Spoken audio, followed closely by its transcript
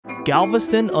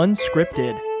Galveston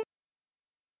Unscripted.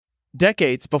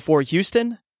 Decades before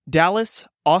Houston, Dallas,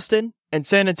 Austin, and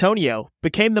San Antonio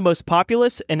became the most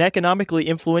populous and economically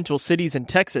influential cities in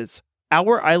Texas,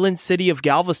 our island city of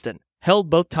Galveston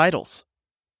held both titles.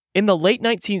 In the late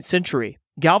 19th century,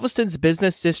 Galveston's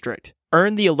business district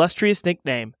earned the illustrious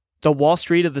nickname, the Wall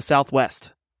Street of the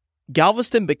Southwest.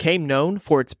 Galveston became known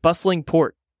for its bustling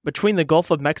port between the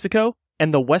Gulf of Mexico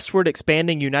and the westward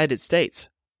expanding United States.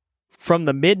 From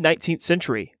the mid-19th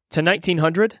century to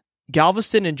 1900,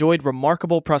 Galveston enjoyed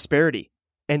remarkable prosperity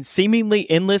and seemingly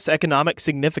endless economic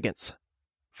significance.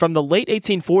 From the late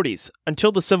 1840s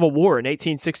until the Civil War in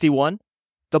 1861,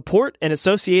 the port and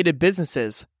associated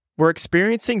businesses were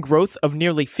experiencing growth of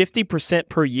nearly 50%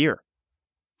 per year.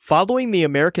 Following the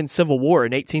American Civil War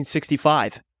in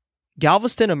 1865,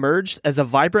 Galveston emerged as a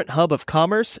vibrant hub of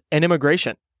commerce and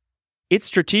immigration. Its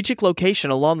strategic location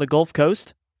along the Gulf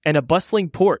Coast and a bustling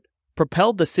port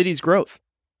propelled the city's growth.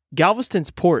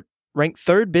 Galveston's port, ranked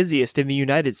third busiest in the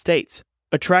United States,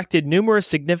 attracted numerous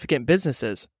significant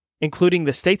businesses, including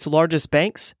the state's largest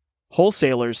banks,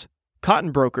 wholesalers,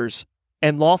 cotton brokers,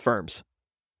 and law firms.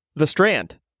 The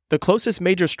Strand, the closest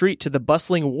major street to the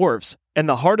bustling wharves and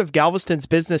the heart of Galveston's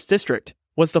business district,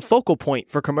 was the focal point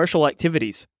for commercial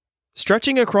activities.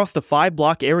 Stretching across the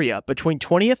 5-block area between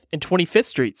 20th and 25th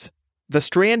Streets, the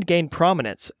Strand gained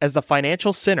prominence as the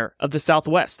financial center of the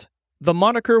Southwest. The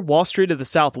moniker Wall Street of the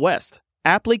Southwest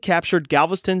aptly captured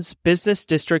Galveston's business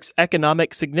district's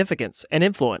economic significance and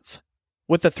influence.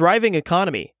 With a thriving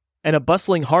economy and a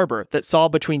bustling harbor that saw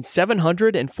between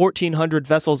 700 and 1,400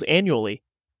 vessels annually,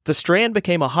 the Strand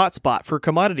became a hotspot for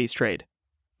commodities trade,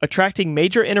 attracting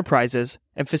major enterprises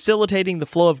and facilitating the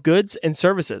flow of goods and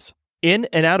services in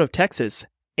and out of Texas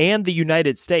and the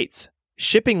United States.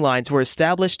 Shipping lines were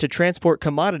established to transport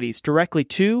commodities directly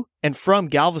to and from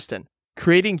Galveston,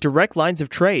 creating direct lines of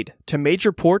trade to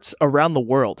major ports around the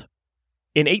world.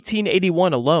 In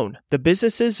 1881 alone, the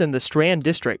businesses in the Strand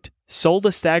district sold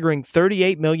a staggering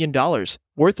 $38 million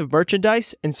worth of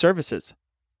merchandise and services.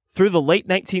 Through the late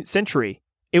 19th century,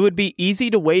 it would be easy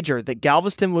to wager that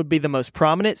Galveston would be the most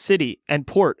prominent city and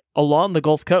port along the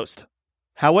Gulf Coast.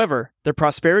 However, the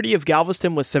prosperity of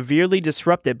Galveston was severely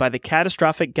disrupted by the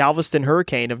catastrophic Galveston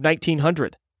hurricane of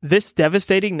 1900. This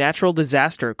devastating natural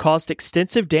disaster caused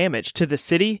extensive damage to the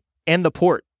city and the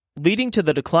port, leading to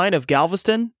the decline of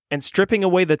Galveston and stripping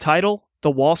away the title,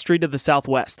 the Wall Street of the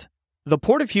Southwest. The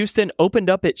Port of Houston opened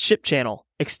up its ship channel,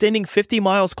 extending 50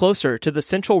 miles closer to the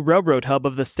central railroad hub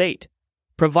of the state,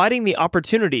 providing the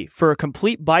opportunity for a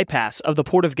complete bypass of the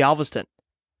Port of Galveston.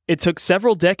 It took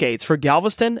several decades for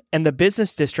Galveston and the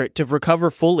business district to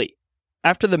recover fully.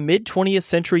 After the mid-20th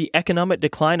century economic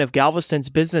decline of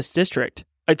Galveston's business district,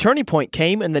 a turning point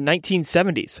came in the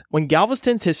 1970s when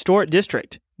Galveston's historic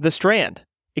district, the Strand,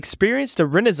 experienced a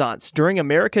renaissance during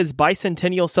America's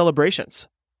bicentennial celebrations.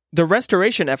 The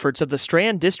restoration efforts of the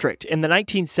Strand district in the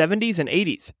 1970s and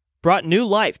 80s brought new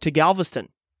life to Galveston.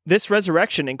 This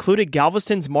resurrection included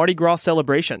Galveston's Mardi Gras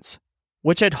celebrations,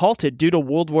 which had halted due to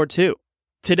World War II.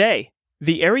 Today,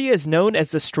 the area is known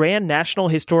as the Strand National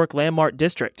Historic Landmark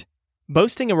District,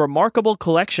 boasting a remarkable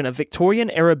collection of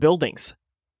Victorian-era buildings.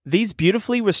 These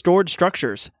beautifully restored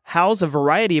structures house a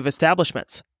variety of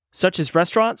establishments, such as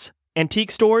restaurants,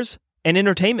 antique stores, and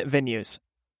entertainment venues.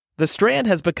 The Strand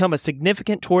has become a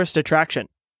significant tourist attraction,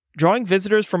 drawing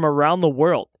visitors from around the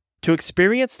world to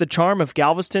experience the charm of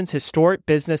Galveston's historic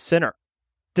business center.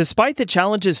 Despite the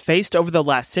challenges faced over the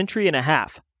last century and a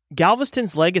half,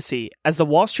 Galveston's legacy as the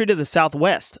Wall Street of the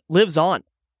Southwest lives on.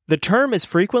 The term is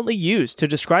frequently used to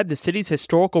describe the city's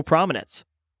historical prominence,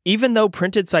 even though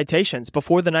printed citations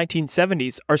before the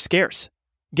 1970s are scarce.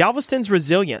 Galveston's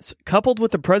resilience, coupled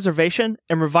with the preservation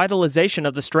and revitalization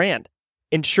of the Strand,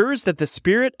 ensures that the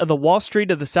spirit of the Wall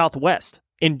Street of the Southwest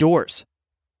endures,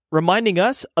 reminding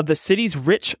us of the city's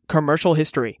rich commercial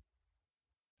history.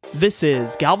 This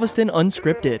is Galveston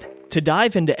Unscripted. To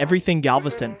dive into everything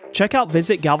Galveston, check out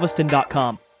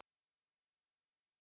visitgalveston.com.